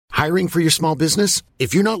Hiring for your small business?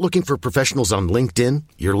 If you're not looking for professionals on LinkedIn,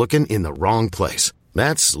 you're looking in the wrong place.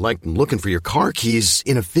 That's like looking for your car keys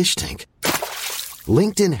in a fish tank.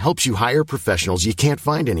 LinkedIn helps you hire professionals you can't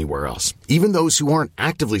find anywhere else, even those who aren't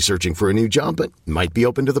actively searching for a new job but might be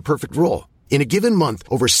open to the perfect role. In a given month,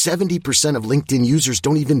 over 70% of LinkedIn users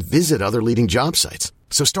don't even visit other leading job sites.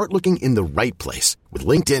 So start looking in the right place. With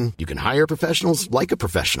LinkedIn, you can hire professionals like a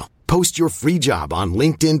professional. Post your free job on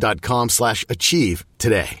linkedin.com/achieve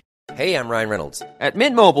today. Hey, I'm Ryan Reynolds. At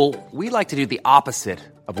Mint Mobile, we like to do the opposite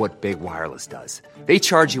of what Big Wireless does. They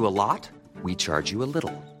charge you a lot, we charge you a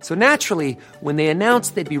little. So naturally, when they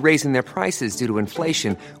announced they'd be raising their prices due to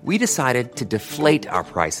inflation, we decided to deflate our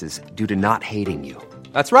prices due to not hating you.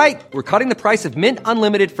 That's right. We're cutting the price of Mint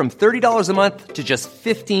Unlimited from $30 a month to just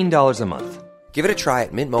 $15 a month. Give it a try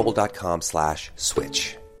at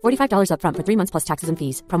mintmobile.com/switch. $45 up front for 3 months plus taxes and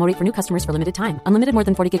fees. Promo rate for new customers for limited time. Unlimited more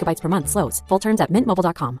than 40 gigabytes per month. Slows full terms at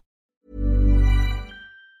mintmobile.com.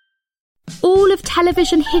 All of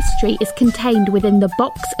television history is contained within the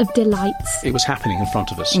Box of Delights. It was happening in front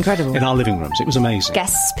of us. Incredible. In our living rooms. It was amazing.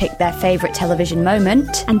 Guests pick their favourite television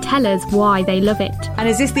moment and tell us why they love it. And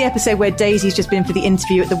is this the episode where Daisy's just been for the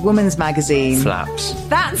interview at the Woman's Magazine? Flaps.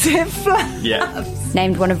 That's it, Flaps. Yeah.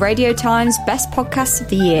 Named one of Radio Time's best podcasts of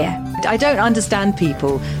the year. I don't understand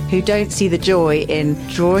people who don't see the joy in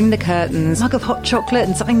drawing the curtains, a mug of hot chocolate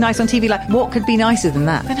and something nice on TV. Like, what could be nicer than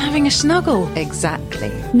that? Than having a snuggle.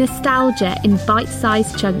 Exactly. Nostalgia in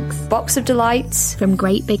bite-sized chunks. Box of Delights from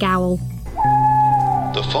Great Big Owl.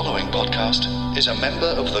 The following podcast is a member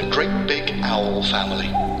of the Great Big Owl family.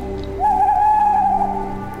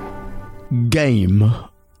 Game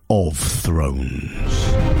of Thrones.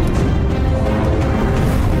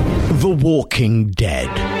 The Walking Dead.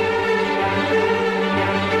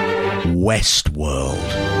 Westworld.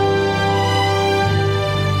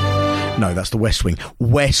 No, that's the West Wing.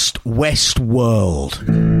 Westworld.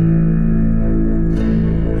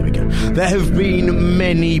 There we go. There have been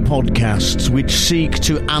many podcasts which seek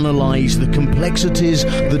to analyse the complexities,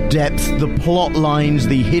 the depth, the plot lines,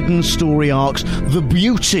 the hidden story arcs, the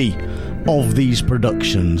beauty of these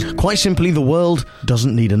productions. Quite simply, the world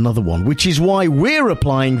doesn't need another one, which is why we're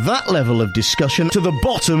applying that level of discussion to the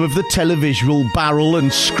bottom of the televisual barrel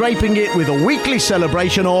and scraping it with a weekly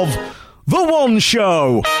celebration of The One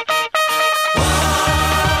Show.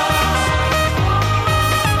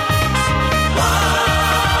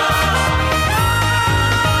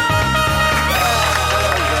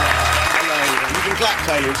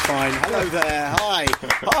 It's fine. Hello there. Hi,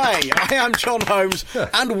 I am John Holmes,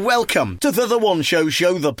 and welcome to the One Show,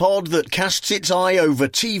 the pod that casts its eye over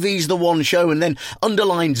TV's The One Show and then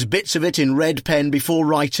underlines bits of it in red pen before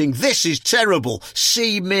writing, "This is terrible,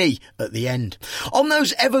 see me," at the end. On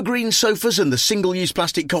those evergreen sofas and the single-use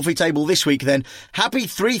plastic coffee table this week then, happy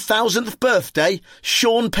 3000th birthday,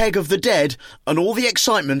 Sean Pegg of the Dead, and all the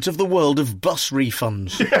excitement of the world of bus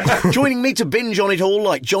refunds. Joining me to binge on it all,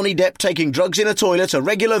 like Johnny Depp taking drugs in a toilet, a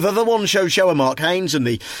regular The One Show shower, Mark Haynes, and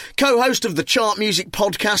the co-host of the Chart Music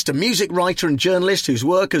podcast, a music writer and journalist whose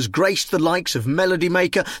work has graced the likes of Melody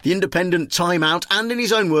Maker, The Independent, Time Out, and in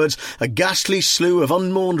his own words, a ghastly slew of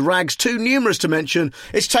unmourned rags too numerous to mention.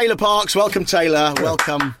 It's Taylor Parks. Welcome, Taylor.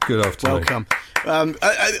 Welcome. Good afternoon. Welcome.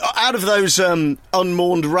 Out of those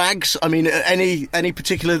unmourned rags, I mean, any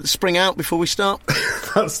particular that spring out before we start?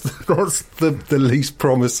 That's the least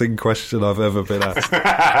promising question I've ever been asked.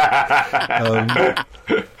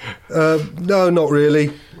 No, not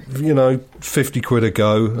really. 50 quid a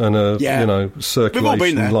go and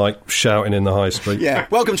circulation like shouting in the high street. Yeah,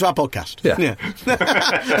 welcome to our podcast. Yeah.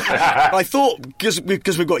 I thought, because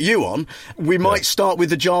we've got you on, we might start with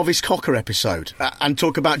the Jarvis Cocker episode and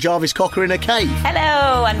talk about Jarvis Cocker in a cave.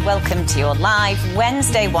 Hello and welcome to your live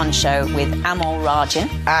Wednesday One Show with Amol Rajan.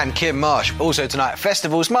 And Kim Marsh. Also tonight,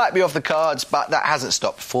 festivals might be off the cards, but that hasn't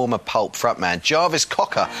stopped former Pulp frontman Jarvis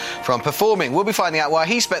Cocker from performing. We'll be finding out why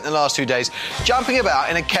he spent the last 2 days jumping about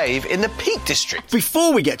in a cave in the Peak District.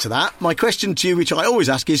 Before we get to that, my question to you, which I always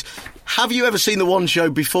ask, is have you ever seen The One Show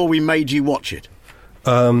before we made you watch it?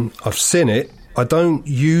 I've seen it. I don't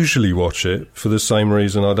usually watch it for the same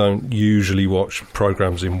reason I don't usually watch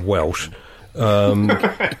programmes in Welsh.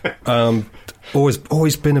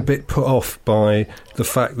 Always been a bit put off by the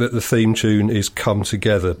fact that the theme tune is Come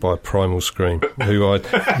Together by Primal Scream, who I'd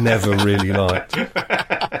never really liked.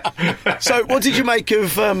 So what did you make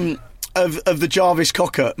of the Jarvis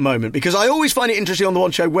Cocker moment? Because I always find it interesting on The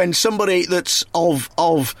One Show when somebody that's of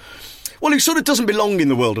Well, who sort of doesn't belong in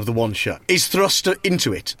the world of the One Show, is thrust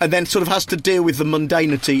into it and then sort of has to deal with the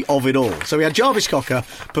mundanity of it all. So we had Jarvis Cocker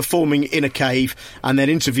performing in a cave and then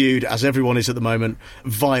interviewed, as everyone is at the moment,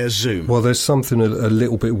 via Zoom. Well, there's something a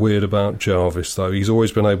little bit weird about Jarvis, though. He's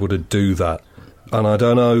always been able to do that. And I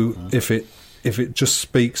don't know if it just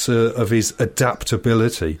speaks of his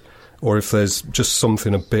adaptability or if there's just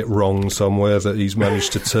something a bit wrong somewhere that he's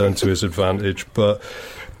managed to turn to his advantage. But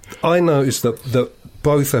I noticed that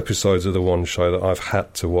both episodes of The One Show that I've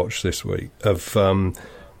had to watch this week have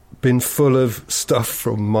been full of stuff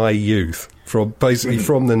from my youth, from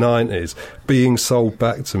the 90s, being sold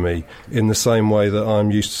back to me in the same way that I'm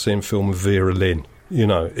used to seeing film of Vera Lynn. You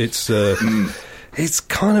know, it's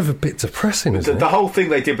kind of a bit depressing, isn't it? The whole thing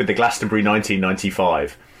they did with the Glastonbury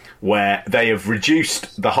 1995, where they have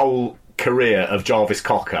reduced the whole career of Jarvis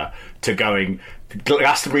Cocker to going,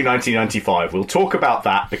 Glastonbury 1995, we'll talk about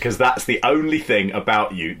that because that's the only thing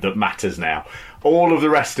about you that matters now. All of the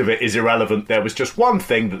rest of it is irrelevant. There was just one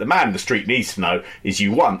thing that the man in the street needs to know, is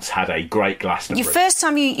you once had a great Glastonbury. Your first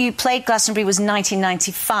time you played Glastonbury was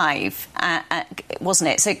 1995, wasn't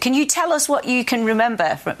it? So can you tell us what you can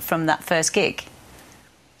remember from that first gig?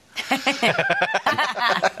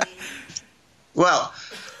 Well,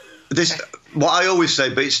 what I always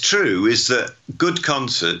say, but it's true, is that good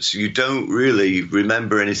concerts, you don't really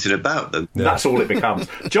remember anything about them. Yeah. That's all it becomes.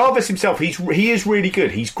 Jarvis himself, he is really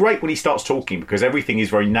good. He's great when he starts talking because everything is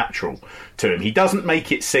very natural to him. He doesn't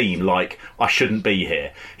make it seem like I shouldn't be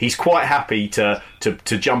here. He's quite happy to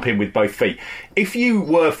jump in with both feet. If you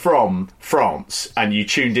were from France and you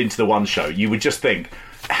tuned into The One Show, you would just think,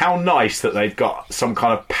 how nice that they've got some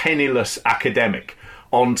kind of penniless academic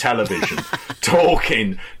on television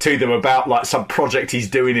talking to them about like some project he's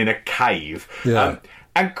doing in a cave. Yeah.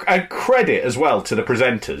 And credit as well to the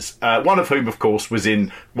presenters, one of whom, of course, was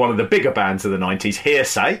in one of the bigger bands of the 90s,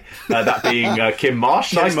 Hearsay, that being Kim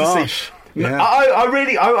Marsh. Kim Marsh. To see. Yeah. I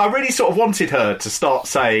really sort of wanted her to start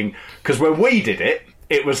saying, because when we did it,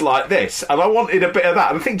 it was like this, and I wanted a bit of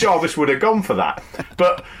that, and I think Jarvis would have gone for that.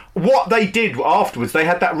 But what they did afterwards, they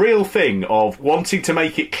had that real thing of wanting to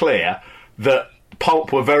make it clear that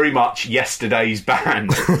Pulp were very much yesterday's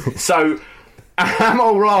band. So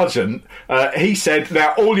Amol Rajan, he said,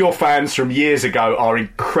 now all your fans from years ago are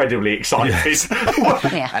incredibly excited. Yes.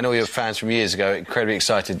 And all your fans from years ago, incredibly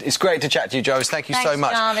excited. It's great to chat to you, Jarvis. Thank you so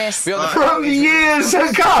much. Jarvis. From years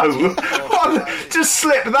ago? Just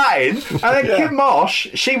slip that in. And then Kim Marsh,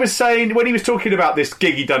 she was saying, when he was talking about this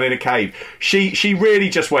gig he'd done in a cave, she really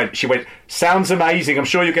just went, sounds amazing. I'm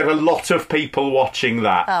sure you'll get a lot of people watching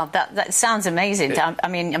that. Oh, that sounds amazing. I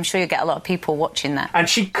mean, I'm sure you'll get a lot of people watching that. And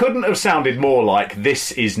she couldn't have sounded more like,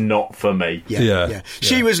 this is not for me. Yeah.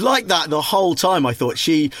 She was like that the whole time, I thought.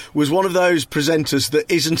 She was one of those presenters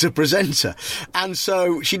that isn't a presenter. And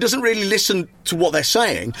so she doesn't really listen to what they're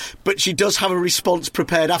saying, but she does have a response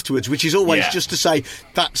prepared afterwards, which is always just to say,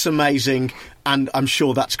 that's amazing, and I'm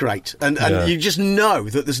sure that's great. And you just know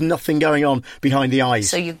that there's nothing going on behind the eyes.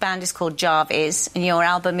 So your band is called Jarvis, and your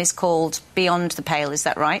album is called Beyond the Pale, is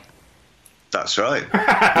that right? That's right.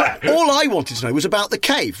 But all I wanted to know was about the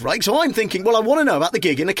cave, right? So I'm thinking, well, I want to know about the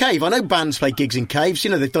gig in a cave. I know bands play gigs in caves,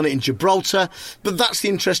 you know, they've done it in Gibraltar, but that's the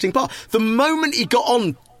interesting part. The moment he got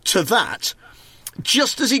on to that,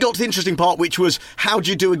 just as he got to the interesting part, which was, how do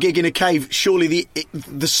you do a gig in a cave? Surely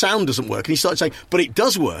the sound doesn't work. And he started saying, but it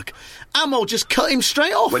does work. Amol just cut him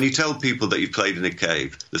straight off. When you tell people that you've played in a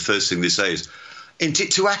cave, the first thing they say is, isn't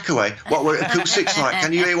it too echoey? What were acoustics like?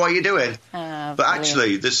 Can you hear what you're doing? But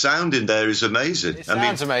actually, the sound in there is amazing. It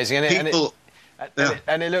sounds amazing, and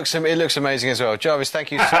it looks amazing as well. Jarvis,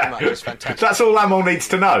 thank you so much. It's fantastic. That's all Amol needs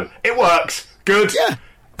to know. It works. Good. Yeah.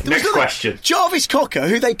 Next question. Jarvis Cocker,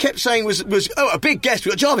 who they kept saying was a big guest.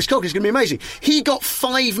 We've got Jarvis Cocker, is going to be amazing. He got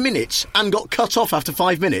 5 minutes and got cut off after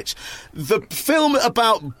 5 minutes. The film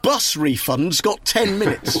about bus refunds got 10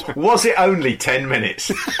 minutes. Was it only 10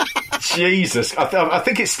 minutes? Jesus. I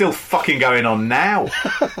think it's still fucking going on now.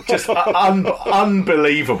 Just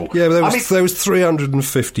unbelievable. Yeah, but there was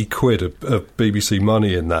 350 quid of BBC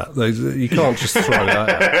money in that. You can't just throw that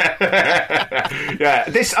out. Yeah,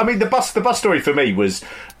 the bus story for me was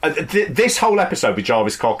this whole episode with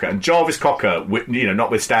Jarvis Cocker, and Jarvis Cocker,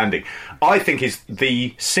 notwithstanding, I think is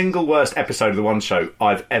the single worst episode of The One Show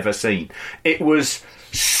I've ever seen. It was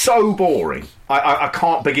so boring. I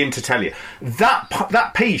can't begin to tell you.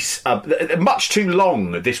 That piece, much too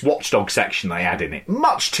long, this Watchdog section they had in it.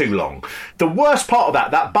 Much too long. The worst part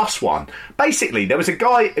of that bus one, basically, there was a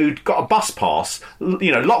guy who'd got a bus pass.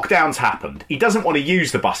 Lockdowns happened. He doesn't want to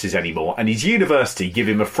use the buses anymore, and his university give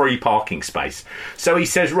him a free parking space. So he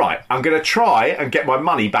says, right, I'm going to try and get my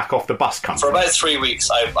money back off the bus company. For about 3 weeks,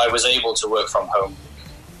 I was able to work from home.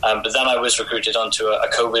 But then I was recruited onto a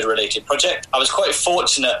COVID-related project. I was quite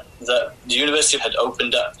fortunate that the university had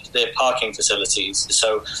opened up their parking facilities.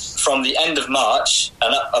 So from the end of March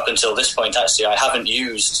and up until this point, actually, I haven't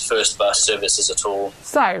used First Bus services at all.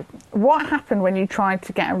 So what happened when you tried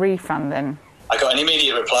to get a refund then? I got an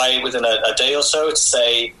immediate reply within a day or so to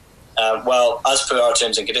say, well, as per our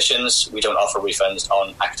terms and conditions, we don't offer refunds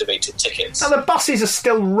on activated tickets. Now, the buses are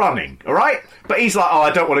still running, all right? But he's like,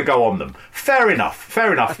 I don't want to go on them. Fair enough.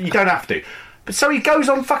 You don't have to. But so he goes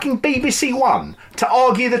on fucking BBC One to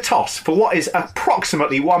argue the toss for what is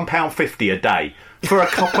approximately £1.50 a day for a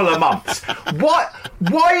couple of months.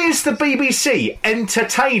 Why is the BBC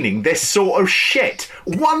entertaining this sort of shit?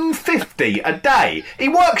 £1.50 a day. He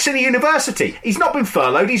works in a university. He's not been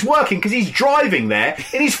furloughed. He's working because he's driving there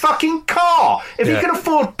in his fucking car. If he can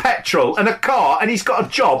afford petrol and a car and he's got a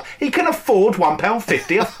job, he can afford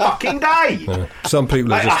 £1.50 a fucking day. Yeah. Some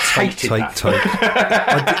people are just take.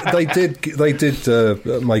 They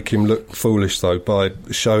did make him look foolish though by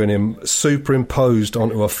showing him superimposed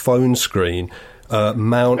onto a phone screen.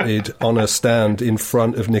 Mounted on a stand in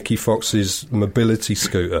front of Nicky Fox's mobility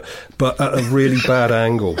scooter, but at a really bad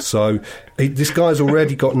angle. So this guy's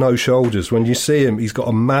already got no shoulders. When you see him, he's got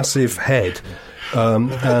a massive head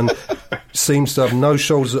and seems to have no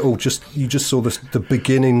shoulders at all. You just saw the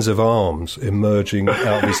beginnings of arms emerging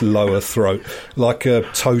out of his lower throat, like a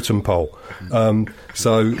totem pole.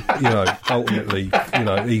 So ultimately,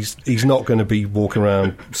 he's not going to be walking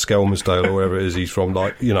around Skelmersdale or wherever it is he's from.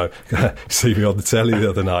 See me on the telly the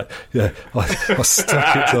other night. Yeah, I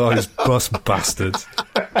stuck it to those bus bastards.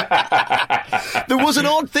 There was an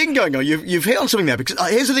odd thing going on. You've hit on something there, because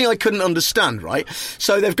here's the thing I couldn't understand, right?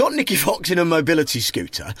 So they've got Nicky Fox in a mobility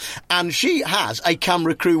scooter, and she has a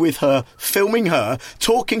camera crew with her, filming her,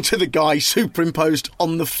 talking to the guy superimposed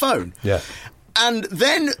on the phone. Yeah. And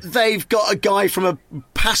then they've got a guy from a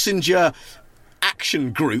passenger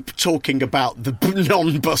action group talking about the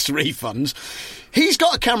non-bus refunds. He's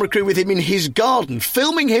got a camera crew with him in his garden,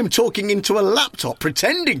 filming him talking into a laptop,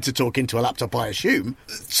 pretending to talk into a laptop, I assume.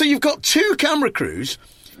 So you've got two camera crews,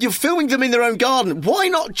 you're filming them in their own garden. Why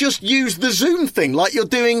not just use the Zoom thing like you're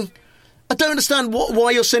doing? I don't understand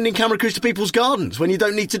why you're sending camera crews to people's gardens when you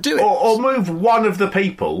don't need to do it. Or move one of the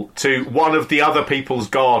people to one of the other people's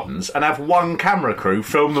gardens and have one camera crew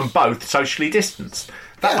film them both socially distanced.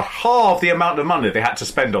 That was half the amount of money they had to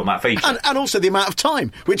spend on that feature. And also the amount of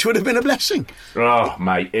time, which would have been a blessing. Oh,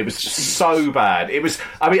 mate, it was so bad. It was,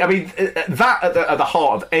 I mean, that at the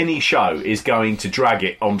heart of any show is going to drag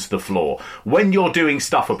it onto the floor. When you're doing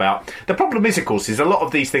stuff about... The problem is, of course, is a lot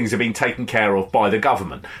of these things are being taken care of by the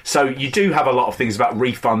government. So you do have a lot of things about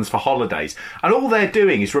refunds for holidays. And all they're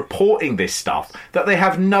doing is reporting this stuff that they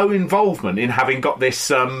have no involvement in having got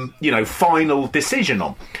this, final decision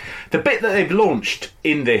on. The bit that they've launched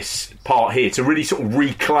in this part here to really sort of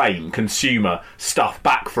reclaim consumer stuff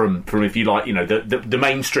back from if you like, the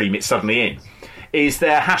mainstream it's suddenly in, is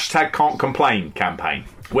their hashtag Can't Complain campaign,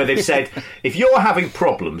 where they've said, if you're having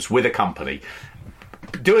problems with a company,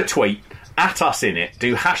 do a tweet, at us in it,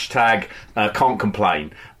 do hashtag Can't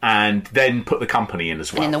Complain, and then put the company in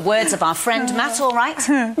as well. And in the words of our friend Matt, all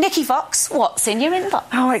right, Nicky Fox, what's in your inbox?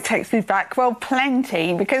 Oh, it takes me back, well,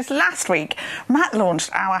 plenty, because last week Matt launched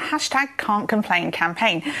our hashtag Can't Complain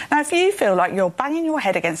campaign. Now, if you feel like you're banging your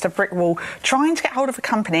head against a brick wall trying to get hold of a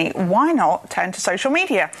company, why not turn to social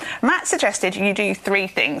media? Matt suggested you do three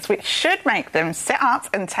things which should make them sit up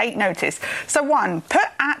and take notice. So 1, put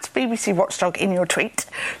at BBC Watchdog in your tweet.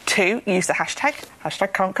 2, use the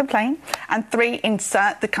hashtag Can't Complain. And 3,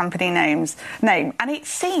 insert the company name, and it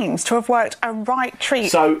seems to have worked a right treat.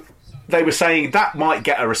 So they were saying that might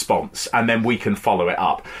get a response, and then we can follow it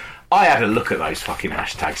up. I had a look at those fucking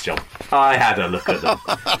hashtags, John. I had a look at them.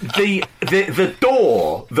 The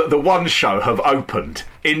door that the One Show have opened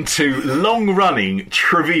into long-running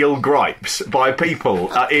trivial gripes by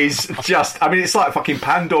people is just... I mean, it's like fucking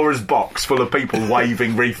Pandora's box full of people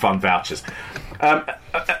waving refund vouchers.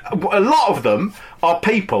 A lot of them are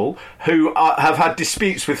people who have had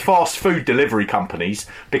disputes with fast food delivery companies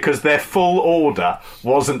because their full order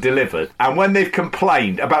wasn't delivered. And when they've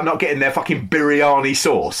complained about not getting their fucking biryani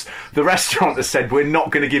sauce, the restaurant has said, we're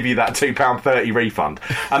not going to give you that £2.30 refund.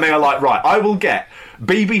 And they are like, right, I will get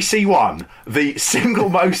BBC One, the single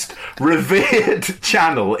most revered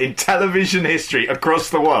channel in television history across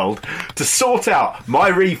the world, to sort out my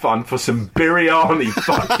refund for some biryani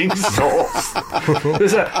fucking sauce.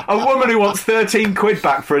 There's a woman who wants 13 quid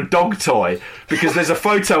back for a dog toy because there's a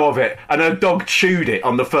photo of it and her dog chewed it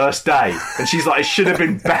on the first day, and she's like, it should have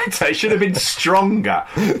been better, it should have been stronger.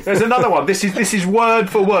 There's another one. This is word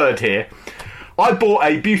for word here. I bought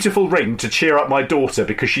a beautiful ring to cheer up my daughter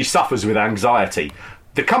because she suffers with anxiety.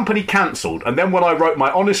 The company cancelled, and then when I wrote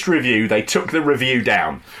my honest review, they took the review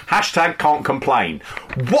down. Hashtag can't complain.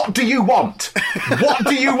 What do you want? What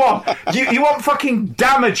do you want? You want fucking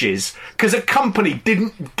damages because a company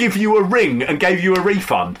didn't give you a ring and gave you a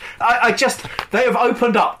refund. They have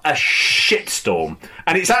opened up a shitstorm,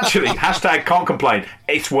 and it's actually hashtag can't complain.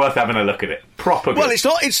 It's worth having a look at it. Proper good. Well,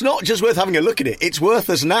 it's not just worth having a look at it. It's worth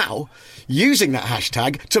us now using that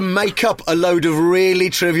hashtag to make up a load of really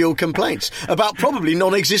trivial complaints about probably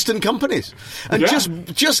non-existent companies, and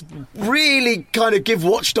just really kind of give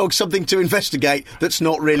Watchdog something to investigate that's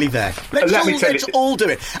not really there. Let's all do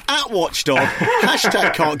it. At Watchdog,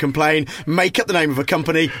 hashtag can't complain, make up the name of a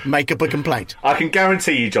company, make up a complaint. I can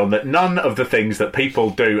guarantee you, John, that none of the things that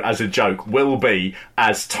people do as a joke will be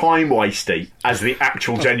as time-wasty as the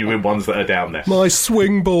actual genuine ones that are down there. My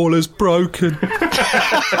swing ball is broken.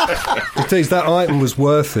 That item was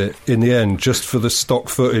worth it in the end, just for the stock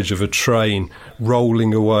footage of a train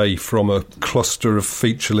rolling away from a cluster of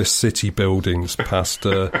featureless city buildings past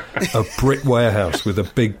a brick warehouse with a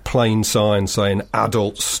big plain sign saying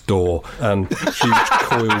adult store and huge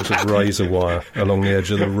coils of razor wire along the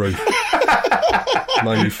edge of the roof.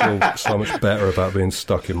 Made me feel so much better about being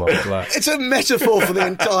stuck in my flat. It's a metaphor for the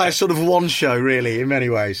entire sort of one show, really, in many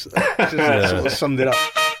ways. Just sort of summed it up.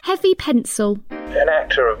 Heavy Pencil. An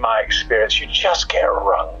actor of my experience, you just get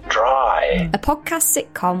wrung dry. A podcast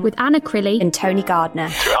sitcom with Anna Crilly and Tony Gardner.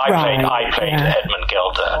 I played Edmund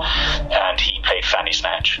Gilder, and he played Fanny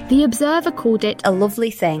Snatch. The Observer called it a lovely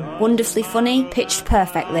thing. Wonderfully funny, pitched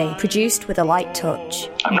perfectly, produced with a light touch.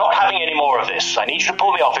 I'm not having any more of this. I need you to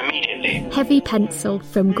pull me off immediately. Heavy Pencil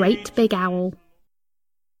from Great Big Owl.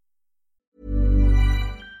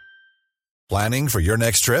 Planning for your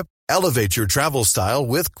next trip? Elevate your travel style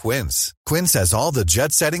with Quince. Quince has all the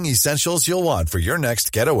jet-setting essentials you'll want for your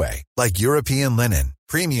next getaway, like European linen,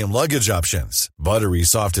 premium luggage options, buttery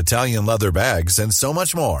soft Italian leather bags, and so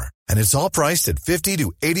much more. And it's all priced at 50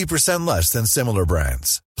 to 80% less than similar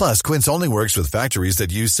brands. Plus, Quince only works with factories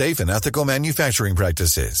that use safe and ethical manufacturing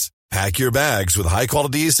practices. Pack your bags with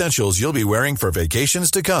high-quality essentials you'll be wearing for vacations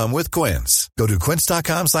to come with Quince. Go to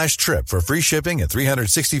quince.com/trip for free shipping and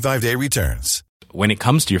 365-day returns. When it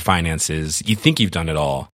comes to your finances, you think you've done it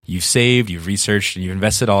all. You've saved, you've researched, and you've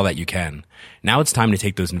invested all that you can. Now it's time to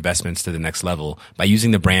take those investments to the next level by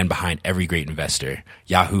using the brand behind every great investor,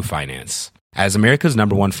 Yahoo Finance. As America's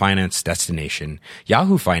 #1 finance destination,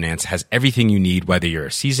 Yahoo Finance has everything you need, whether you're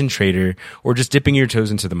a seasoned trader or just dipping your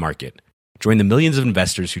toes into the market. Join the millions of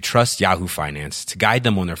investors who trust Yahoo Finance to guide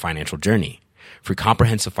them on their financial journey. For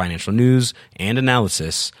comprehensive financial news and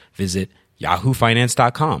analysis, visit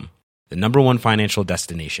yahoofinance.com. The #1 financial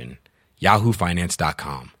destination,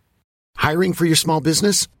 yahoofinance.com. Hiring for your small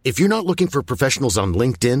business? If you're not looking for professionals on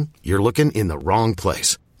LinkedIn, you're looking in the wrong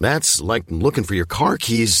place. That's like looking for your car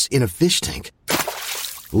keys in a fish tank.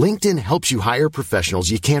 LinkedIn helps you hire professionals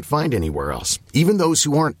you can't find anywhere else, even those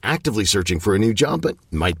who aren't actively searching for a new job but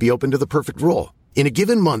might be open to the perfect role. In a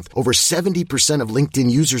given month, over 70% of LinkedIn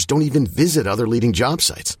users don't even visit other leading job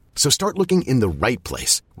sites. So start looking in the right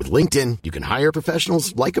place. With LinkedIn, you can hire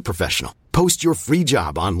professionals like a professional. Post your free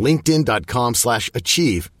job on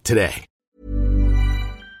linkedin.com/achieve today.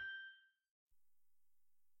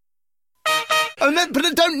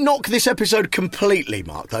 But don't knock this episode completely,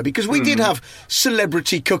 Mark, though, because we did have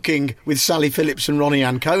celebrity cooking with Sally Phillips and Ronnie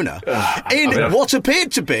Ancona what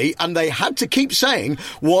appeared to be, and they had to keep saying,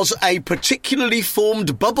 was a particularly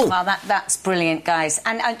formed bubble. Well, that's brilliant, guys.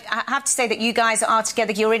 And I have to say that you guys are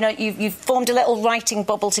together. You've formed a little writing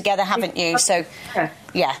bubble together, haven't you? So,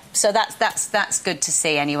 yeah. So that's good to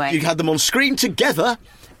see, anyway. You had them on screen together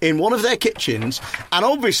in one of their kitchens, and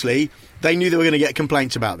obviously they knew they were going to get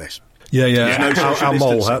complaints about this. Yeah. Our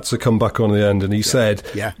mole had to come back on the end, and he said,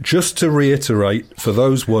 just to reiterate, for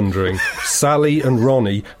those wondering, Sally and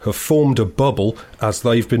Ronnie have formed a bubble as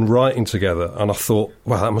they've been writing together, and I thought,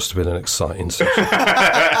 wow, that must have been an exciting session.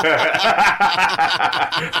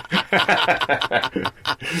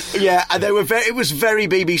 Yeah, and it was very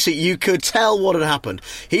BBC. You could tell what had happened.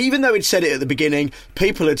 Even though he'd said it at the beginning,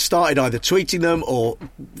 people had started either tweeting them or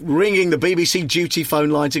ringing the BBC duty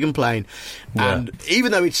phone line to complain. Yeah. And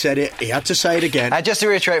even though he'd said it, he had to say it again. Just to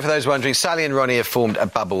reiterate for those wondering, Sally and Ronnie have formed a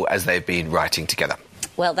bubble as they've been writing together.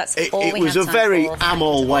 Well, that's all it we was have a very time for.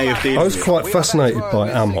 Amol way of dealing. I was quite fascinated by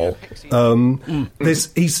Amol.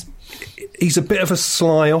 He's a bit of a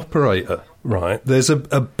sly operator, right? There's a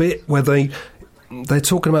bit where they're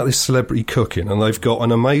talking about this celebrity cooking, and they've got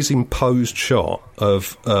an amazing posed shot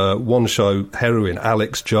of one show heroine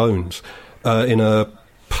Alex Jones in a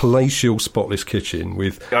palatial spotless kitchen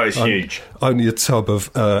with huge. Only a tub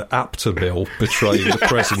of Aptamil betraying the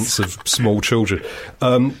presence of small children,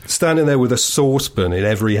 standing there with a saucepan in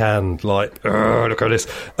every hand like, oh, look at this.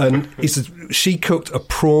 And she cooked a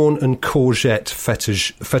prawn and courgette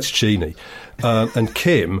fettuccine, and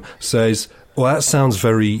Kim says, well, that sounds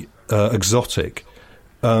very exotic.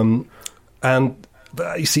 And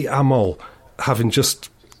you see Amol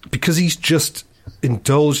because he's just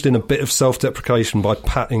indulged in a bit of self-deprecation by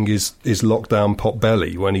patting his lockdown pot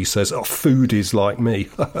belly when he says, oh, food is like me.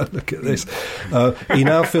 Look at this. He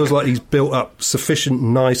now feels like he's built up sufficient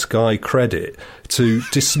nice guy credit to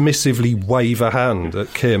dismissively wave a hand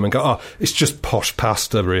at Kim and go, oh, it's just posh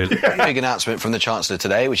pasta, really. Big announcement from the Chancellor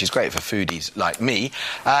today, which is great for foodies like me,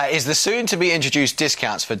 is the soon-to-be introduced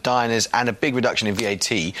discounts for diners and a big reduction in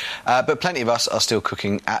VAT. But plenty of us are still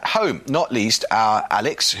cooking at home, not least our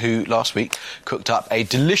Alex, who last week cooked up a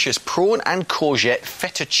delicious prawn and courgette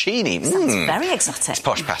fettuccine. Sounds very exotic. It's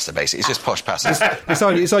posh pasta, basically. It's just posh pasta.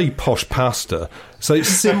 It's only posh pasta. So it's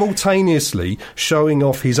simultaneously showing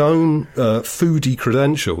off his own foodie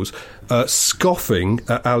credentials, scoffing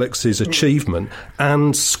at Alex's achievement,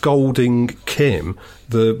 and scolding Kim,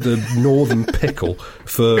 the northern pickle,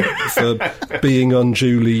 for being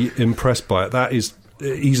unduly impressed by it.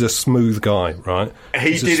 He's a smooth guy, right?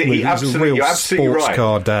 He's a real sports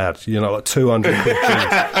car dad, like 200 quid.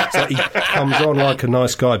 So he comes on like a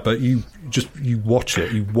nice guy, but you watch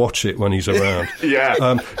it when he's around.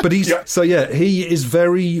 Yeah. But he is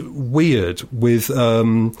very weird with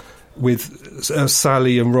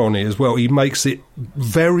Sally and Ronnie as well. He makes it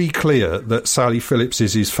very clear that Sally Phillips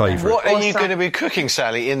is his favourite. What are you going to be cooking,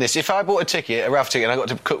 Sally, in this? If I bought a rough ticket, and I got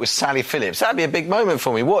to cook with Sally Phillips, that'd be a big moment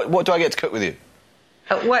for me. What do I get to cook with you?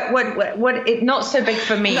 Not so big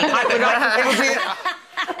for me.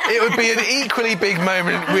 It would be an equally big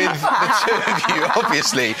moment with the two of you,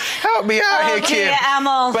 obviously. Help me out here, Kim.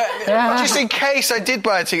 Amol. But just in case I did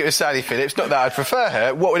buy a ticket with Sally Phillips, not that I'd prefer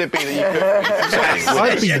her, what would it be that you could?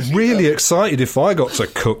 I'd be really excited if I got to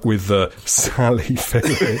cook with Sally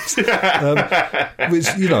Phillips, which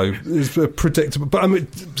is predictable. But I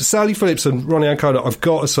mean, Sally Phillips and Ronnie Ancona, I've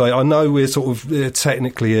got to say, I know we're sort of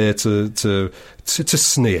technically here to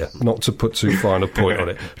sneer, not to put too fine a point on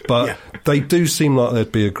it, but they do seem like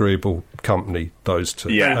they'd be agreeable company, those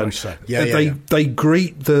two. Yeah, and they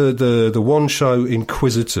greet the one show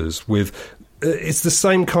inquisitors with it's the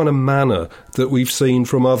same kind of manner that we've seen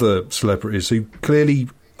from other celebrities who clearly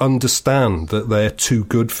understand that they're too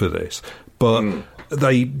good for this, but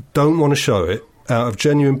they don't want to show it out of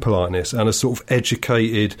genuine politeness and a sort of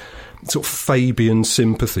educated sort of Fabian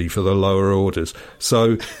sympathy for the lower orders.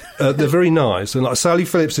 So they're very nice. And like Sally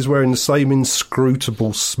Phillips is wearing the same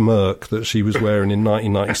inscrutable smirk that she was wearing in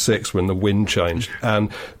 1996 when the wind changed.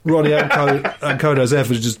 And Ronnie Ancona, as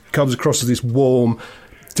ever, just comes across as this warm,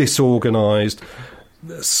 disorganised,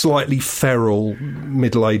 slightly feral,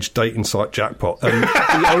 middle-aged dating site jackpot. And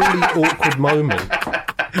the only awkward moment,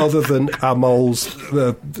 other than Amol's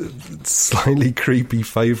slightly creepy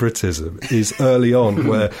favouritism, is early on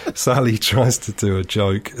where Sally tries to do a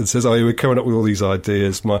joke and says, we're coming up with all these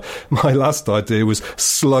ideas. My last idea was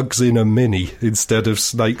slugs in a mini instead of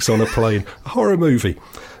snakes on a plane. A horror movie.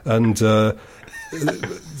 And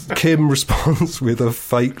Kim responds with a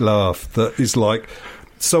fake laugh that is like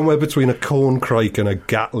somewhere between a corncrake and a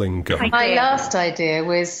Gatling gun. My last idea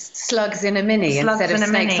was slugs in a mini instead of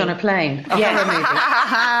snakes on a plane. Horror movie.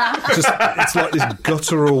 It's like this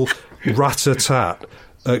guttural rat-a-tat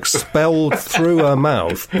expelled through her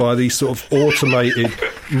mouth by these sort of automated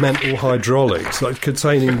mental hydraulics, like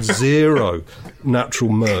containing zero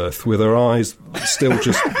natural mirth, with her eyes still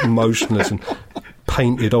just motionless and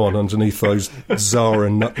painted on underneath those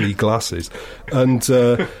Zara Nutley glasses. And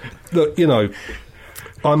look,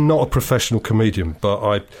 I'm not a professional comedian,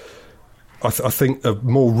 but I think a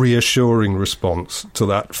more reassuring response to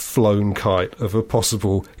that flown kite of a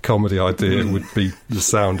possible comedy idea would be the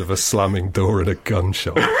sound of a slamming door and a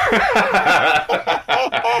gunshot.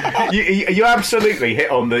 You absolutely hit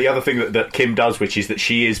on the other thing that Kim does, which is that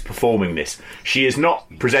she is performing this. She is not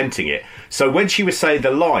presenting it. So when she was saying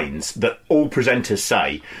the lines that all presenters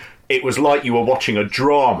say, it was like you were watching a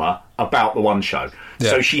drama about the One Show.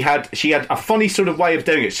 Yeah. So she had a funny sort of way of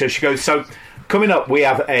doing it. So she goes, so coming up, we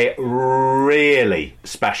have a really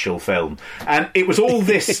special film. And it was all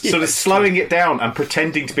this sort of slowing it down and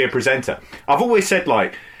pretending to be a presenter. I've always said,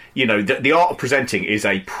 like, you know, the art of presenting is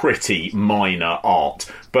a pretty minor art,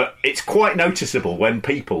 but it's quite noticeable when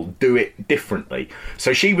people do it differently.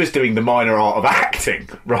 So she was doing the minor art of acting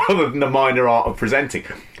rather than the minor art of presenting.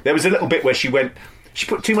 There was a little bit where she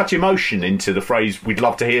put too much emotion into the phrase, "We'd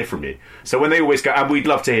love to hear from you." So when they always go, "And we'd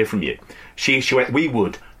love to hear from you," she went, "We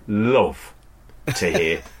would love to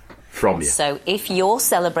hear from you." So if you're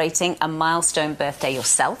celebrating a milestone birthday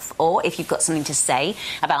yourself, or if you've got something to say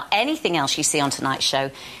about anything else you see on tonight's show,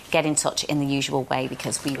 get in touch in the usual way,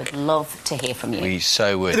 because we would love to hear from you. We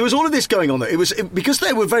so would. There was all of this going on, though. Because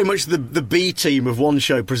they were very much the B team of One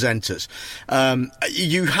Show presenters.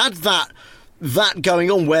 You had that going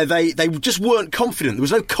on where they just weren't confident. There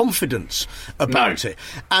was no confidence about it.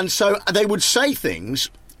 And so they would say things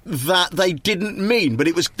that they didn't mean, but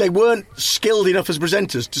they weren't skilled enough as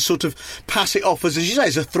presenters to sort of pass it off as you say,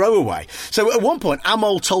 as a throwaway. So at one point,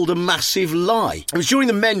 Amol told a massive lie. It was during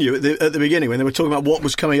the menu at the beginning when they were talking about what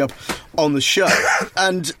was coming up on the show,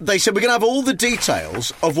 and they said, we're going to have all the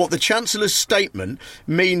details of what the Chancellor's statement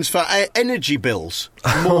means for energy bills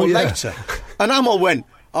later. And Amol went,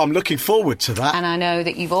 I'm looking forward to that. And I know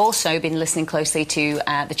that you've also been listening closely to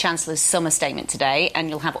the Chancellor's summer statement today, and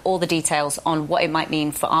you'll have all the details on what it might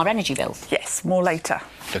mean for our energy bills. Yes, more later.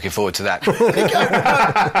 Looking forward to that.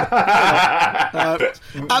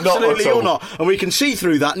 Absolutely you're not. And we can see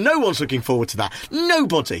through that. No one's looking forward to that.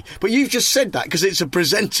 Nobody. But you've just said that because it's a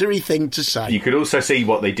presentery thing to say. You could also see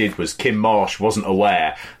what they did was Kim Marsh wasn't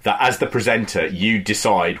aware that as the presenter, you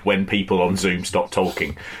decide when people on Zoom stop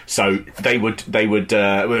talking. So they would we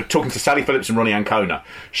were talking to Sally Phillips and Ronnie Ancona.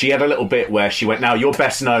 She had a little bit where she went, now you're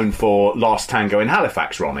best known for Last Tango in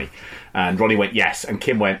Halifax, Ronnie. And Ronnie went, yes. And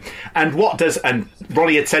Kim went, and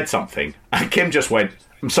Ronnie had said something. And Kim just went,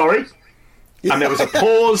 I'm sorry? And there was a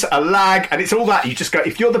pause, a lag, and it's all that. You just go,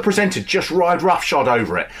 if you're the presenter, just ride roughshod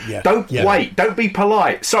over it. Yeah. Don't wait. Don't be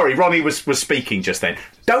polite. Sorry, Ronnie was speaking just then.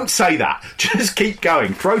 Don't say that. Just keep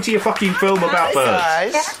going. Throw to your fucking film about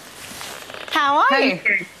birds. Yeah. How are you?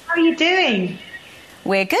 How are you doing?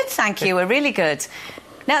 We're good, thank you. We're really good.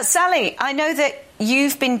 Now, Sally, I know that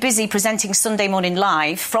you've been busy presenting Sunday Morning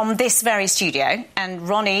Live from this very studio, and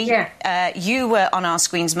Ronnie, you were on our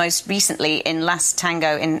screens most recently in Last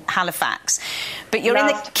Tango in Halifax, but you're in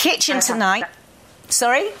the kitchen tonight.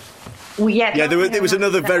 Sorry? Yeah, there was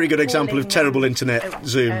another very good example of terrible internet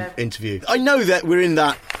Zoom interview. I know that we're in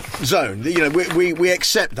that zone. You know, we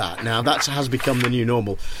accept that now. That has become the new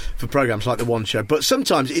normal for programmes like The One Show. But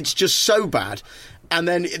sometimes it's just so bad. And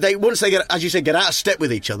then once they get, as you said, get out of step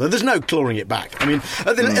with each other, there's no clawing it back. I mean,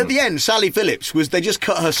 at the end, Sally Phillips they just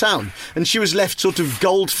cut her sound, and she was left sort of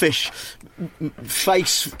goldfish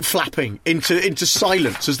face flapping into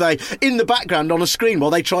silence as they in the background on a screen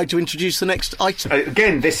while they tried to introduce the next item.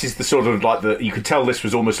 Again, this is the sort of like you could tell this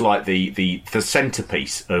was almost like the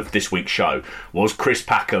centrepiece of this week's show was Chris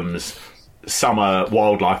Packham's Summer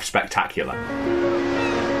Wildlife Spectacular.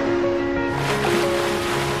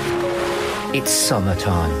 It's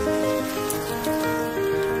summertime.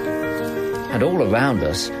 And all around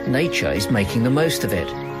us, nature is making the most of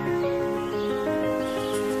it.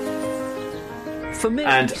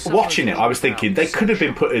 And watching it, I was thinking they could have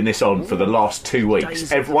been putting this on for the last 2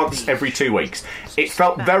 weeks, once every 2 weeks. It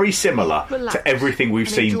felt very similar to everything we've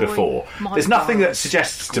seen before. There's nothing that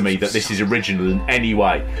suggests to me that this is original in any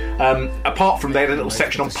way, apart from they had a little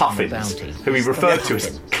section on puffins, who we referred to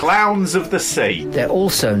as clowns of the sea. They're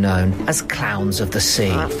also known as clowns of the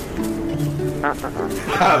sea.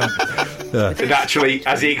 Naturally,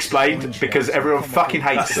 as he explained, because everyone fucking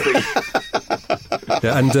hates them.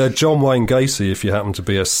 Yeah, and John Wayne Gacy, if you happen to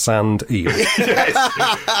be a sand eel. Yes.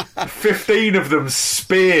 15 of them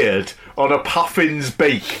speared on a puffin's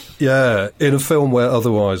beak. Yeah, in a film where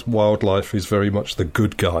otherwise wildlife is very much the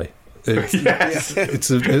good guy. It's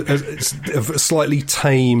a slightly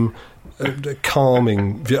tame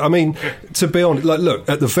calming view. I mean, to be honest, like, look,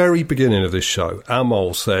 at the very beginning of this show,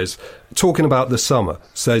 Amol says, talking about the summer,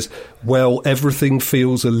 says, well, everything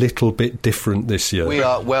feels a little bit different this year. We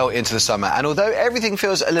are well into the summer, and although everything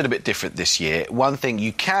feels a little bit different this year, one thing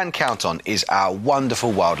you can count on is our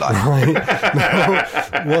wonderful wildlife. Right.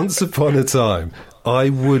 Now, once upon a time,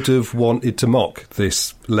 I would have wanted to mock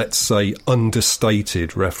this, let's say,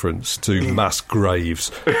 understated reference to mass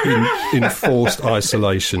graves in forced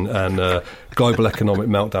isolation and global economic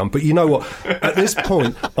meltdown. But you know what? At this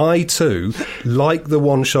point, I too, like the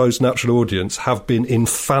One Show's natural audience, have been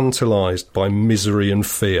infantilised by misery and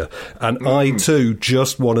fear. And I too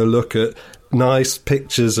just want to look at nice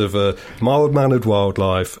pictures of a mild-mannered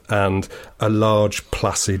wildlife and a large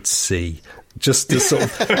placid sea. Just the sort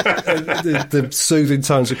of the soothing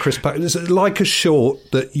tones of Chris Packham. It's like a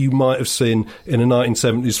short that you might have seen in a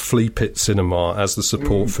 1970s flea pit cinema as the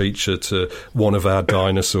support feature to One of Our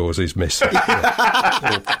Dinosaurs Is Missing.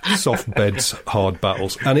 Or Soft Beds, Hard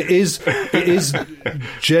Battles. And it is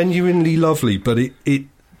genuinely lovely, but it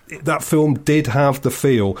that film did have the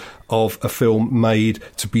feel of a film made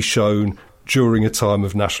to be shown during a time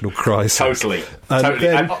of national crisis. Totally. And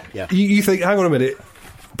then you think, hang on a minute,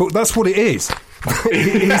 but that's what it is.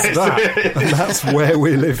 It is that, and that's where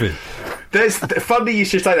we're living. There's funny you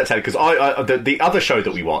should say that, Ted, because the other show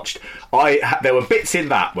that we watched, there were bits in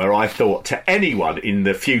that where I thought to anyone in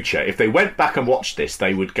the future, if they went back and watched this,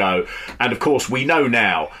 they would go. And of course, we know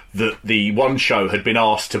now that the One Show had been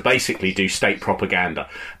asked to basically do state propaganda,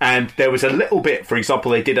 and there was a little bit. For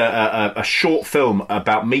example, they did a short film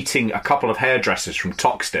about meeting a couple of hairdressers from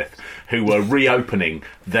Toxteth who were reopening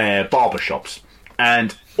their barbershops.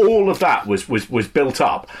 And all of that was built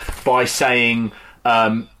up by saying,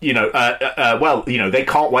 well, they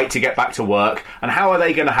can't wait to get back to work, and how are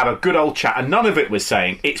they going to have a good old chat? And none of it was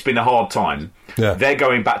saying it's been a hard time. Yeah. They're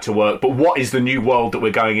going back to work, but what is the new world that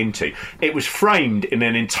we're going into? It was framed in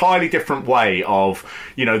an entirely different way of,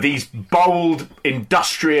 these bold,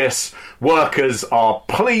 industrious workers are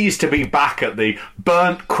pleased to be back at the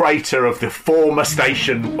burnt crater of the former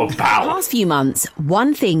station of power. The past few months,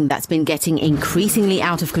 one thing that's been getting increasingly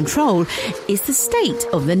out of control is the state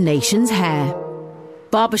of the nation's hair.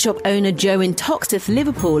 Barbershop owner Joe in Toxteth,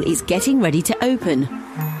 Liverpool, is getting ready to open,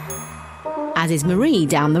 as is Marie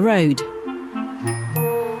down the road.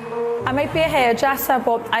 I might be a hairdresser,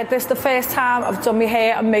 but this is the first time I've done my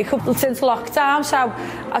hair and makeup since lockdown, so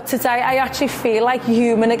today I actually feel like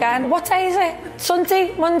human again. What day is it?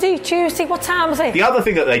 Sunday, Monday, Tuesday? What time is it? The other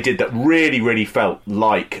thing that they did that really, really felt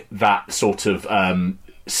like that sort of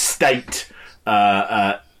state...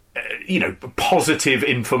 positive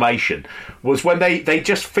information was when they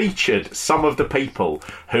just featured some of the people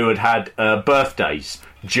who had birthdays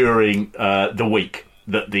during the week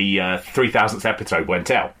that the 3000th episode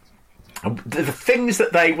went out. The things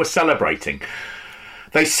that they were celebrating,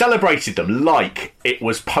 they celebrated them like it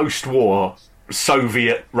was post-war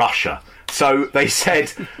Soviet Russia. So they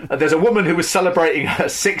said there's a woman who was celebrating her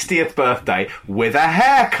 60th birthday with a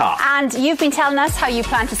haircut. And you've been telling us how you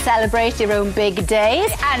plan to celebrate your own big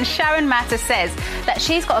days. And Sharon Matter says that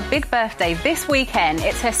she's got a big birthday this weekend.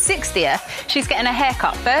 It's her 60th. She's getting a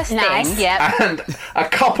haircut first thing. Yep. And a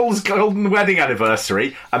couple's golden wedding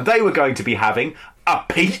anniversary, and they were going to be having a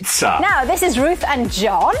pizza. Now, this is Ruth and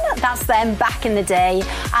John. That's them back in the day.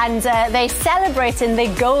 And they're celebrating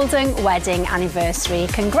their golden wedding anniversary.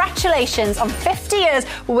 Congratulations on 50 years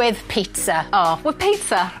with pizza. Oh, with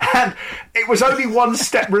pizza. And it was only one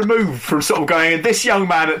step removed from sort of going, and this young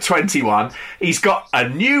man at 21, he's got a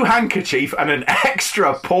new handkerchief and an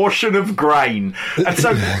extra portion of grain. And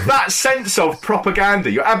so that sense of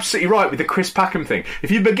propaganda, you're absolutely right with the Chris Packham thing.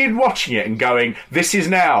 If you begin watching it and going, this is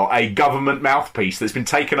now a government mouthpiece that's been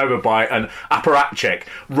taken over by an apparatchik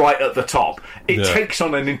right at the top, it takes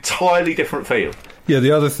on an entirely different feel. Yeah,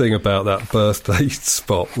 the other thing about that birthday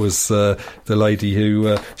spot was the lady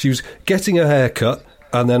who she was getting a haircut,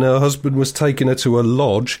 and then her husband was taking her to a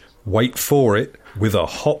lodge, wait for it, with a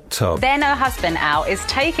hot tub. Then her husband, Al, is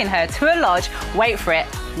taking her to a lodge, wait for it,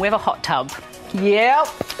 with a hot tub. Yep.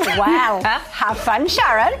 Wow. Have fun,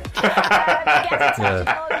 Sharon.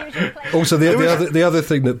 Also, the other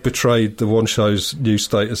thing that betrayed the One Show's new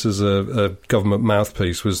status as a government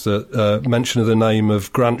mouthpiece was the mention of the name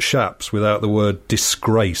of Grant Shapps without the word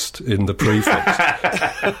disgraced in the prefix.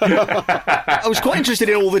 I was quite interested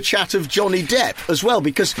in all the chat of Johnny Depp as well,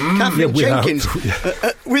 because Kathleen Jenkins,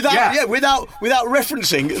 without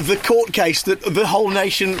referencing the court case that the whole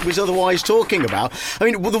nation was otherwise talking about. I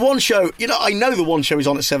mean, the One Show, I know the One Show is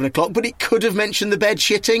on at 7 o'clock, but it could have mentioned the bed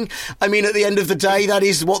shitting. I mean, at the end of the day, that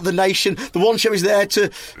is what the One Show is there to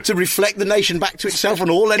reflect the nation back to itself, and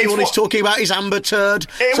all anyone is talking about is Amber Turd.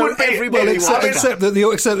 Except that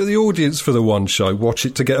the audience for the One Show watch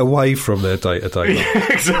it to get away from their day-to-day life.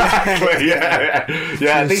 Exactly, yeah.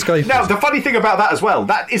 Now, the funny thing about that as well,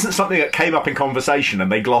 that isn't something that came up in conversation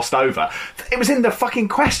and they glossed over. It was in the fucking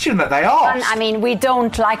question that they asked. I mean, we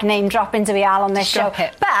don't like name dropping, do we, Al, on this show?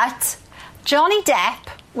 But Johnny Depp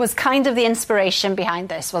was kind of the inspiration behind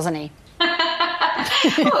this, wasn't he?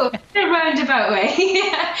 Oh, in a roundabout way.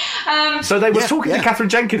 So they were talking to Catherine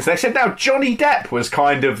Jenkins. They said, now, Johnny Depp was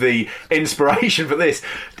kind of the inspiration for this.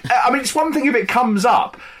 I mean, it's one thing if it comes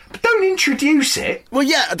up, but don't introduce it. Well,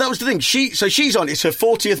 yeah, that was the thing. She's on. It's her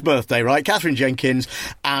 40th birthday, right? Catherine Jenkins,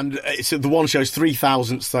 and it's the One Show's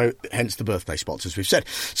 3,000th, so hence the birthday spots, as we've said.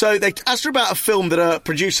 So they asked her about a film that a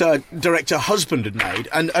producer-director husband had made,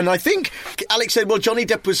 and I think Alex said, well, Johnny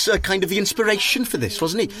Depp was kind of the inspiration for this,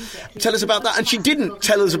 wasn't he? Tell us about that. And she didn't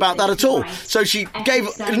tell us about that at all. So she gave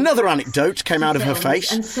another anecdote, came out of her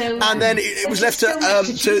face, and then it was left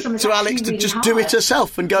to Alex to just do it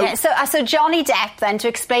herself and go... Yeah, so Johnny Depp, then, to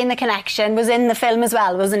explain the connection, was in the film as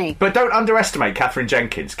well, wasn't he? But don't underestimate Catherine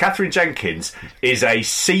Jenkins. Catherine Jenkins is a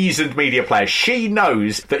seasoned media player. She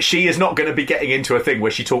knows that she is not going to be getting into a thing where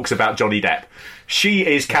she talks about Johnny Depp. She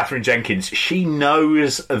is Catherine Jenkins. She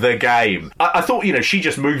knows the game. I thought, she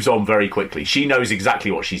just moves on very quickly. She knows exactly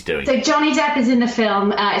what she's doing. So Johnny Depp is in the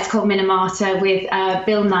film. It's called Minamata with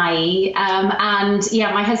Bill Nighy. And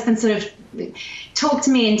my husband sort of talked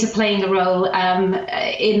me into playing the role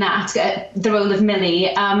in that, the role of Millie.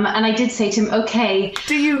 And I did say to him, OK.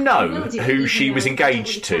 Do you know who she was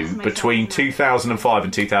engaged to between 2005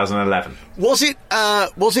 and 2011? Was it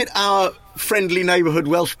our friendly neighbourhood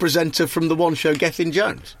Welsh presenter from the One Show, Gethin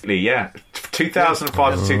Jones? Yeah,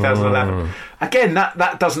 2005 to 2011. Again,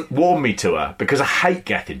 that doesn't warm me to her because I hate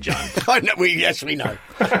Gethin Jones. I know, yes, we know.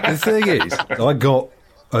 The thing is, I got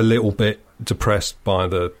a little bit depressed by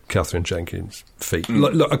the Catherine Jenkins feat.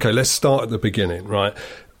 Look, okay, let's start at the beginning, right?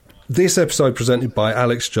 This episode presented by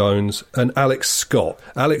Alex Jones and Alex Scott.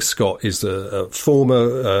 Alex Scott is a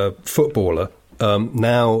former footballer,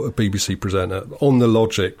 now a BBC presenter, on the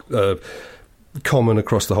logic common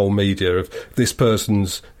across the whole media of this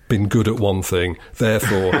person's been good at one thing,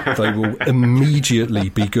 therefore they will immediately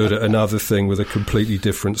be good at another thing with a completely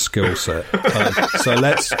different skill set. So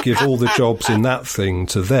let's give all the jobs in that thing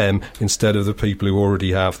to them instead of the people who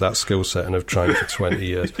already have that skill set and have trained for 20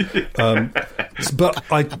 years. But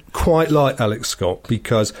I quite like Alex Scott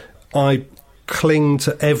because I cling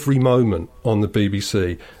to every moment on the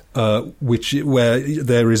BBC where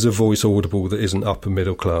there is a voice audible that isn't upper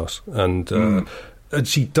middle class, and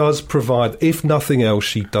she does provide, if nothing else,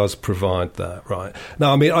 she does provide that, right?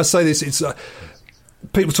 Now, I mean, I say this, it's...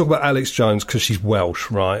 people talk about Alex Jones because she's Welsh,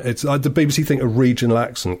 right? It's the BBC think a regional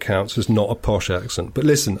accent counts as not a posh accent. But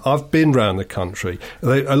listen, I've been round the country.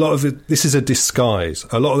 A lot of it, this is a disguise.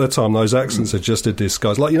 A lot of the time, those accents are just a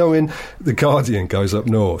disguise. Like, when The Guardian goes up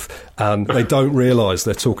north and they don't realise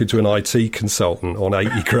they're talking to an IT consultant on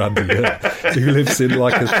 80 grand a year who lives in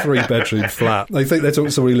like a 3-bedroom flat. They think they're talking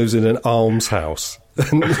to somebody who lives in an almshouse.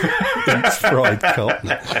 It's fried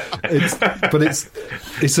cotton.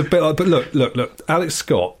 It's a bit like, but look. Alex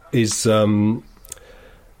Scott is a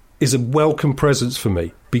welcome presence for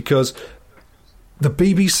me because the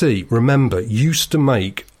BBC, remember, used to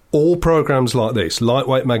make all programmes like this,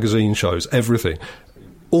 lightweight magazine shows, everything.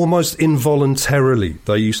 Almost involuntarily,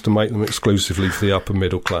 they used to make them exclusively for the upper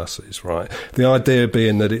middle classes, right? The idea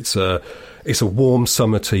being that it's a warm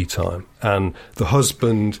summer tea time and the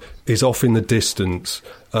husband is off in the distance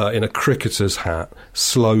in a cricketer's hat,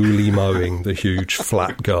 slowly mowing the huge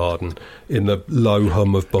flat garden in the low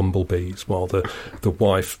hum of bumblebees while the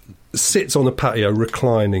wife sits on the patio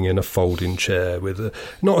reclining in a folding chair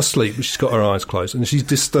not asleep, but she's got her eyes closed, and she's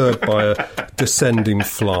disturbed by a descending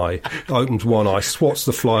fly. Opens one eye, swats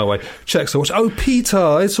the fly away, checks her watch. Oh,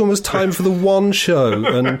 Peter, it's almost time for the One Show,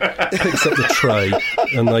 and picks up the tray,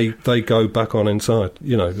 and they go back on inside.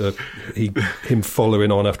 Him following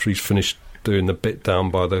on after he's finished doing the bit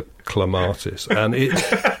down by the clematis, and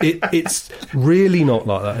it's really not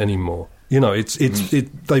like that anymore.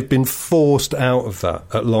 They've been forced out of that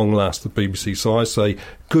at long last, the BBC. So I say,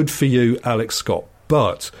 good for you, Alex Scott.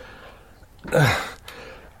 But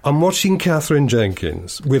I'm watching Catherine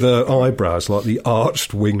Jenkins with her eyebrows like the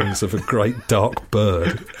arched wings of a great dark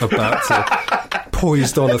bird about to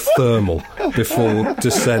poised on a thermal before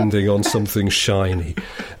descending on something shiny.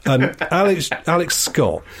 And Alex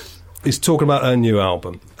Scott is talking about her new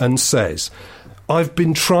album and says, I've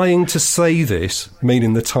been trying to say this,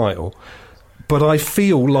 meaning the title, but I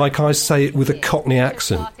feel like I say it with a Cockney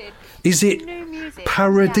accent. Is it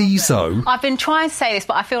Paradiso? I've been trying to say this,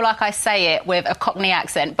 but I feel like I say it with a Cockney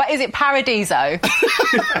accent. But is it Paradiso?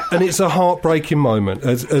 And it's a heartbreaking moment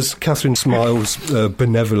as Catherine smiles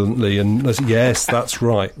benevolently and says, yes, that's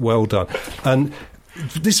right, well done. And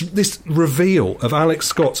this reveal of Alex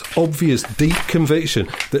Scott's obvious deep conviction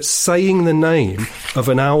that saying the name of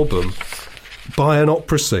an album by an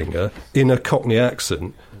opera singer in a Cockney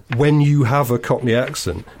accent when you have a Cockney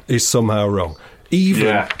accent is somehow wrong.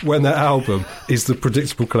 Even when that album is the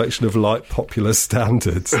predictable collection of light popular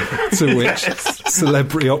standards to which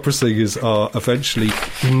celebrity opera singers are eventually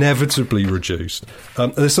inevitably reduced. So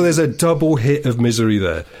there's a double hit of misery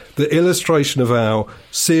there. The illustration of how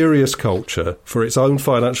serious culture, for its own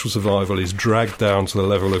financial survival, is dragged down to the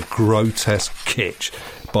level of grotesque kitsch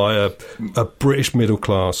by a British middle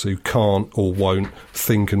class who can't or won't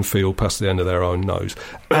think and feel past the end of their own nose.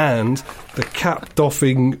 And the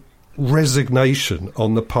cap-doffing resignation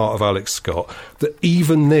on the part of Alex Scott that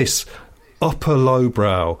even this upper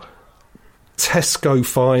lowbrow Tesco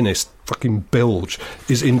finest fucking bilge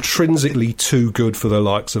is intrinsically too good for the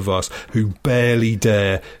likes of us who barely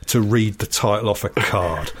dare to read the title off a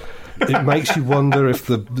card. It makes you wonder if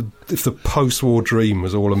the post-war dream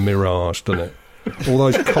was all a mirage, doesn't it? All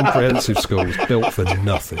those comprehensive schools built for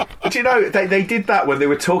nothing. Do you know, they did that when they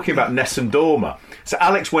were talking about Nessun Dorma. So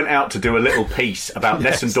Alex went out to do a little piece about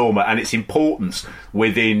Nessun Dorma and its importance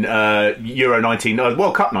within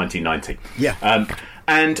World Cup 1990. Yeah.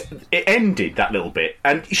 And it ended that little bit.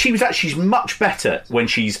 And she's much better when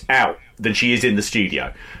she's out than she is in the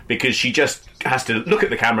studio, because she just has to look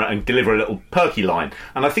at the camera and deliver a little perky line.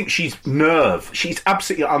 And I think she's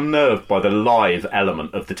absolutely unnerved by the live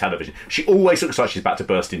element of the television. She always looks like she's about to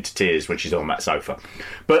burst into tears when she's on that sofa.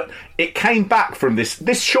 But it came back from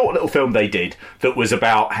this short little film they did that was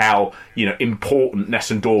about how, important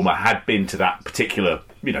Nessun Dorma had been to that particular,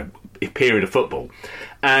 period of football.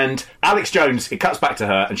 And Alex Jones, it cuts back to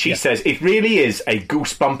her, and she says, it really is a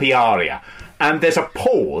goosebumpy aria. And there's a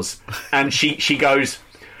pause, and she goes,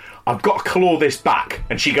 I've got to claw this back.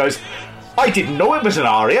 And she goes, I didn't know it was an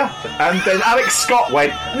aria. And then Alex Scott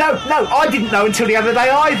went, no, I didn't know until the other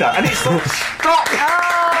day either. And it's like, stop!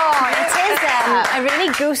 Oh, it is a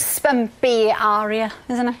really goosebumpy aria,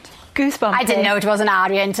 isn't it? Goosebumps. I didn't know it was an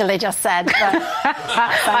aria until they just said. But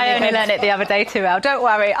I only learned it the other day too, Al. Don't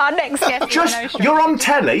worry. Our next guest... You're on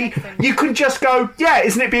telly. You can just go, yeah,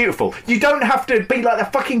 isn't it beautiful? You don't have to be like the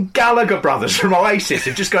fucking Gallagher brothers from Oasis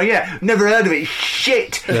and just go, yeah, never heard of it.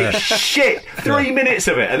 Shit. Yeah. Shit. 3 minutes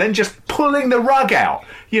of it and then just pulling the rug out.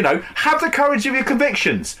 Have the courage of your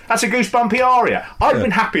convictions. That's a goosebumpy aria. I'd have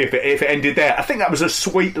been happy if it ended there. I think that was a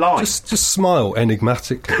sweet line. Just smile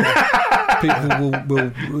enigmatically.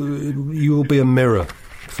 People you will be a mirror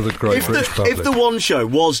for the great British public. If the One Show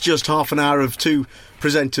was just half an hour of two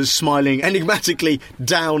presenters smiling enigmatically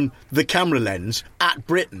down the camera lens at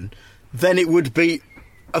Britain, then it would be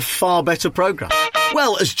a far better programme.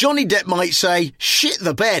 Well, as Johnny Depp might say, shit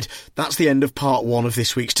the bed. That's the end of part 1 of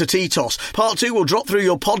this week's Totitos. Part 2 will drop through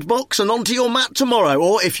your pod box and onto your mat tomorrow.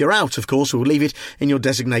 Or if you're out, of course, we'll leave it in your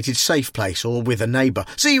designated safe place or with a neighbour.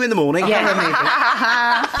 See you in the morning.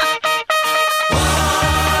 Yeah.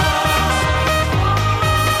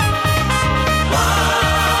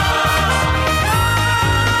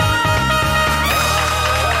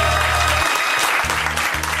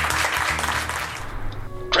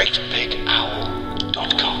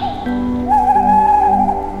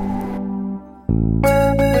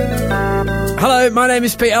 Hello, my name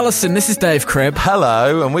is Pete Ellison. This is Dave Cribb.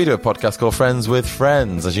 Hello, and we do a podcast called Friends with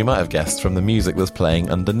Friends, as you might have guessed from the music that's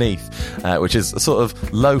playing underneath, which is a sort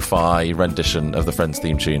of lo-fi rendition of the Friends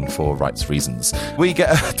theme tune for rights reasons. We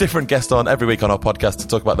get a different guest on every week on our podcast to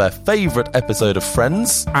talk about their favourite episode of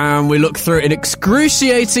Friends. And we look through it in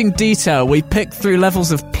excruciating detail. We pick through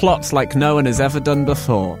levels of plots like no one has ever done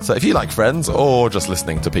before. So if you like Friends, or just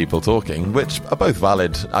listening to people talking, which are both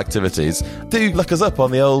valid activities, do look us up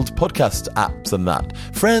on the old podcast apps and that.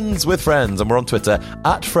 Friends with Friends, and we're on Twitter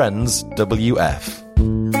at FriendsWF.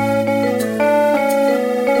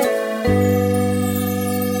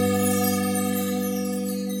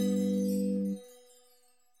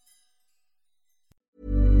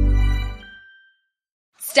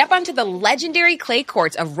 Step onto the legendary clay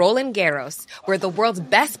courts of Roland Garros, where the world's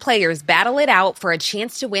best players battle it out for a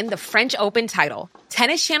chance to win the French Open title.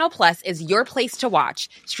 Tennis Channel Plus is your place to watch.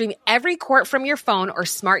 Stream every court from your phone or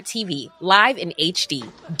smart TV, live in HD.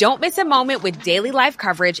 Don't miss a moment with daily live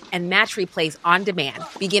coverage and match replays on demand,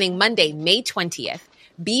 beginning Monday, May 20th.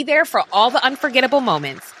 Be there for all the unforgettable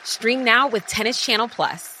moments. Stream now with Tennis Channel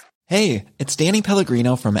Plus. Hey, it's Danny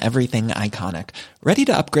Pellegrino from Everything Iconic. Ready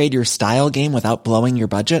to upgrade your style game without blowing your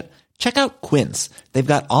budget? Check out Quince. They've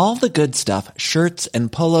got all the good stuff, shirts and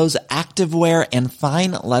polos, activewear, and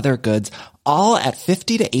fine leather goods, all at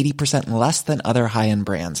 50 to 80% less than other high-end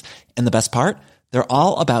brands. And the best part? They're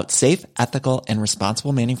all about safe, ethical, and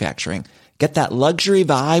responsible manufacturing. Get that luxury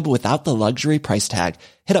vibe without the luxury price tag.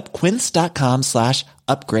 Hit up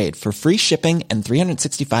quince.com/upgrade for free shipping and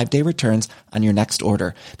 365-day returns on your next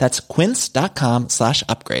order. That's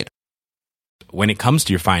quince.com/upgrade. When it comes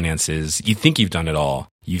to your finances, you think you've done it all.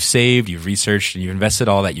 You've saved, you've researched, and you've invested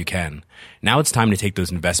all that you can. Now it's time to take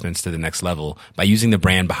those investments to the next level by using the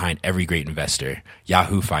brand behind every great investor,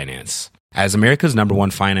 Yahoo Finance. As America's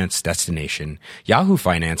 #1 finance destination, Yahoo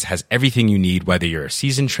Finance has everything you need, whether you're a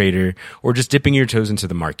seasoned trader or just dipping your toes into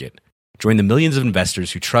the market. Join the millions of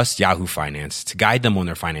investors who trust Yahoo Finance to guide them on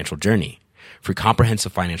their financial journey. For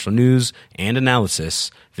comprehensive financial news and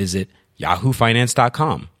analysis, visit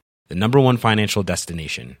yahoofinance.com, the #1 financial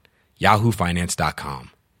destination,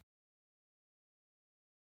 yahoofinance.com.